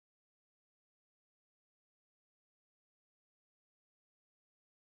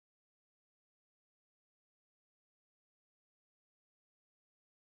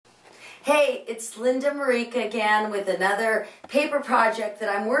Hey, it's Linda Merica again with another paper project that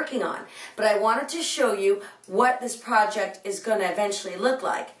I'm working on. But I wanted to show you what this project is going to eventually look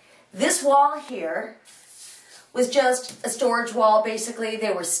like. This wall here was just a storage wall, basically.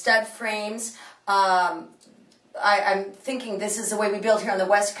 They were stud frames. I'm thinking this is the way we build here on the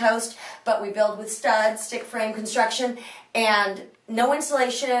West Coast, but we build with studs, stick frame construction, and no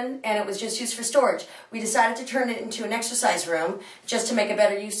insulation, and it was just used for storage. We decided to turn it into an exercise room just to make a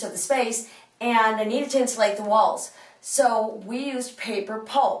better use of the space, and I needed to insulate the walls. So we used paper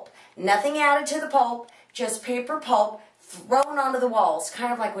pulp. Nothing added to the pulp, just paper pulp thrown onto the walls,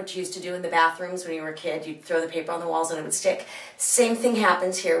 kind of like what you used to do in the bathrooms when you were a kid. You'd throw the paper on the walls and it would stick. Same thing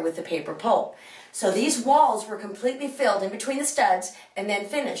happens here with the paper pulp. So these walls were completely filled in between the studs and then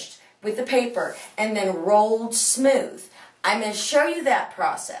finished with the paper and then rolled smooth. I'm going to show you that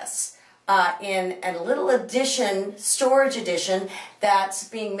process in a little addition, storage addition, that's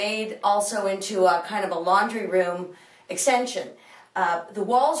being made also into a kind of a laundry room extension. The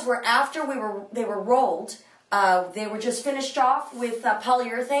walls were, after they were rolled, they were just finished off with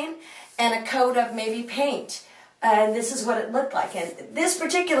polyurethane and a coat of maybe paint. And this is what it looked like. And this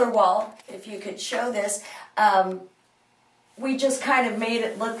particular wall, if you could show this, we just kind of made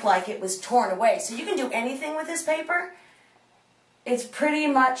it look like it was torn away. So you can do anything with this paper. It's pretty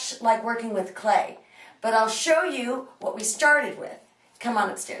much like working with clay. But I'll show you what we started with. Come on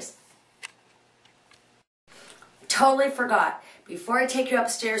upstairs. Totally forgot. Before I take you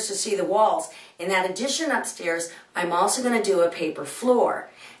upstairs to see the walls, in that addition upstairs, I'm also going to do a paper floor.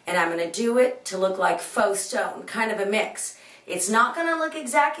 And I'm going to do it to look like faux stone, kind of a mix. It's not going to look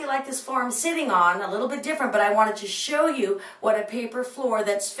exactly like this floor I'm sitting on, a little bit different, but I wanted to show you what a paper floor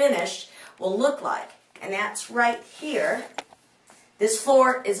that's finished will look like. And that's right here. This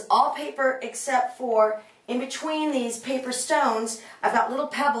floor is all paper except for in between these paper stones, I've got little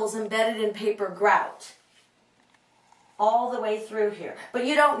pebbles embedded in paper grout. All the way through here. But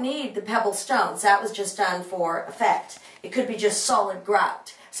you don't need the pebble stones. That was just done for effect. It could be just solid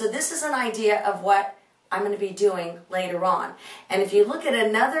grout. So this is an idea of what I'm going to be doing later on. And if you look at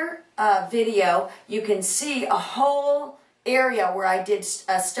another video, you can see a whole area where I did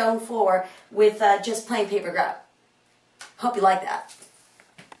a stone floor with just plain paper grout. Hope you like that.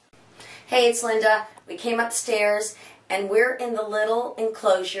 Hey, it's Linda. We came upstairs and we're in the little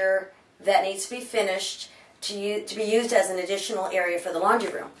enclosure that needs to be finished to be used as an additional area for the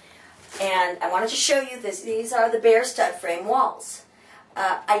laundry room. And I wanted to show you this. These are the bare stud frame walls.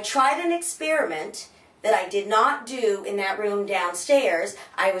 I tried an experiment that I did not do in that room downstairs.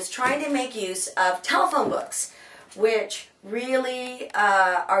 I was trying to make use of telephone books, which really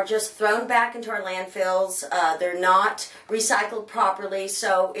are just thrown back into our landfills. They're not recycled properly,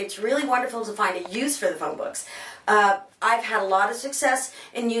 so it's really wonderful to find a use for the phone books. I've had a lot of success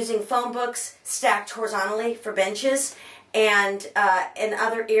in using phone books stacked horizontally for benches and in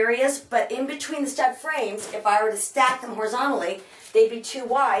other areas, but in between the stud frames, if I were to stack them horizontally, they'd be too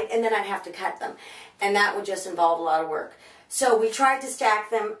wide and then I'd have to cut them. And that would just involve a lot of work. So we tried to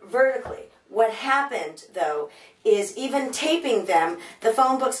stack them vertically. What happened, though, is even taping them, the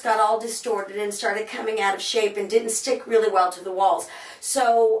phone books got all distorted and started coming out of shape and didn't stick really well to the walls.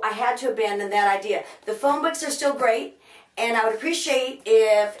 So I had to abandon that idea. The phone books are still great, and I would appreciate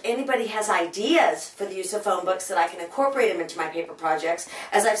if anybody has ideas for the use of phone books that I can incorporate them into my paper projects.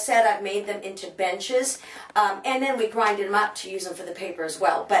 As I've said, I've made them into benches, and then we grinded them up to use them for the paper as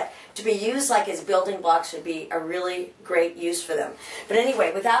well. But to be used like as building blocks would be a really great use for them. But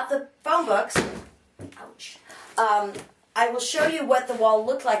anyway, without the phone books, ouch, I will show you what the wall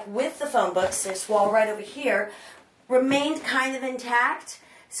looked like with the phone books. This wall right over here remained kind of intact,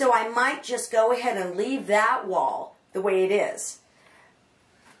 so I might just go ahead and leave that wall the way it is.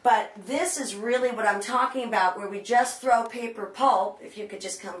 But this is really what I'm talking about, where we just throw paper pulp. If you could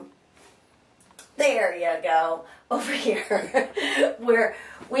just come, there you go, over here, where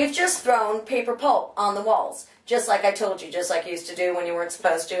we've just thrown paper pulp on the walls, just like I told you, just like you used to do when you weren't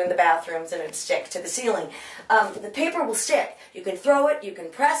supposed to in the bathrooms and it'd stick to the ceiling. The paper will stick. You can throw it, you can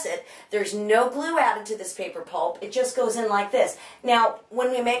press it. There's no glue added to this paper pulp. It just goes in like this. Now,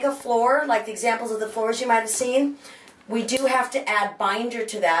 when we make a floor, like the examples of the floors you might have seen, we do have to add binder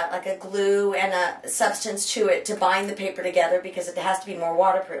to that, like a glue and a substance to it to bind the paper together because it has to be more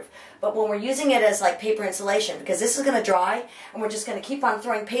waterproof. But when we're using it as like paper insulation, because this is going to dry and we're just going to keep on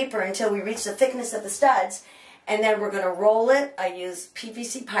throwing paper until we reach the thickness of the studs, and then we're going to roll it. I use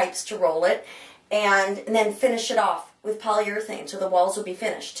PVC pipes to roll it, and then finish it off with polyurethane so the walls will be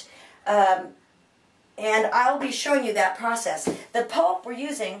finished. And I'll be showing you that process. The pulp we're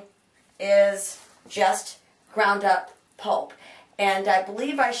using is just ground up pulp. And I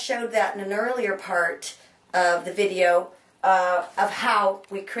believe I showed that in an earlier part of the video of how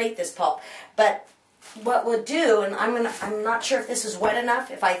we create this pulp. But what we'll do, and I'm not sure if this is wet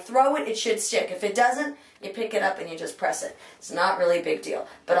enough. If I throw it, it should stick. If it doesn't, you pick it up and you just press it. It's not really a big deal.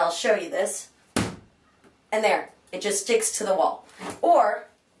 But I'll show you this. And there, it just sticks to the wall. Or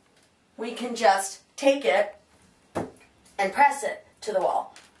we can just take it and press it to the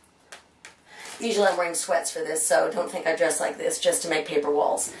wall. Usually I'm wearing sweats for this, so don't think I dress like this just to make paper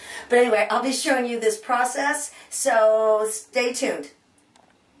walls. But anyway, I'll be showing you this process, so stay tuned.